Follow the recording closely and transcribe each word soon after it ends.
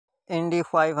Indy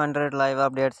 500 live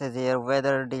updates is here.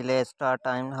 Weather delay, start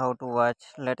time, how to watch,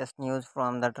 latest news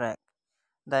from the track.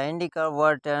 The IndyCar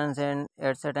world turns in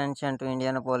its attention to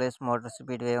Indianapolis Motor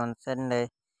Speedway on Sunday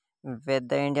with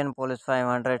the Indianapolis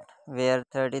 500, where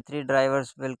 33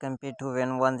 drivers will compete to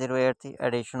win 108th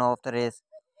edition of the race.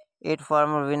 Eight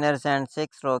former winners and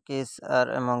six rookies are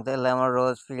among the 11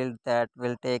 rows field that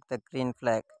will take the green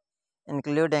flag,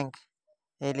 including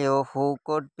Helio, who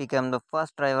could become the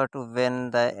first driver to win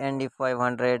the Indy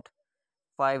 500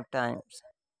 five times.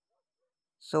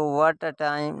 So, what a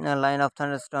time! A line of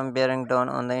thunderstorm bearing down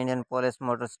on the Indianapolis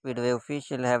Motor Speedway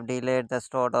officials have delayed the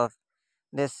start of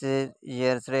this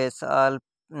year's race. All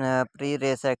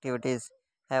pre-race activities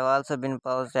have also been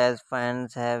paused as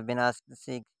fans have been asked to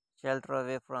seek shelter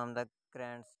away from the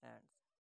grandstands.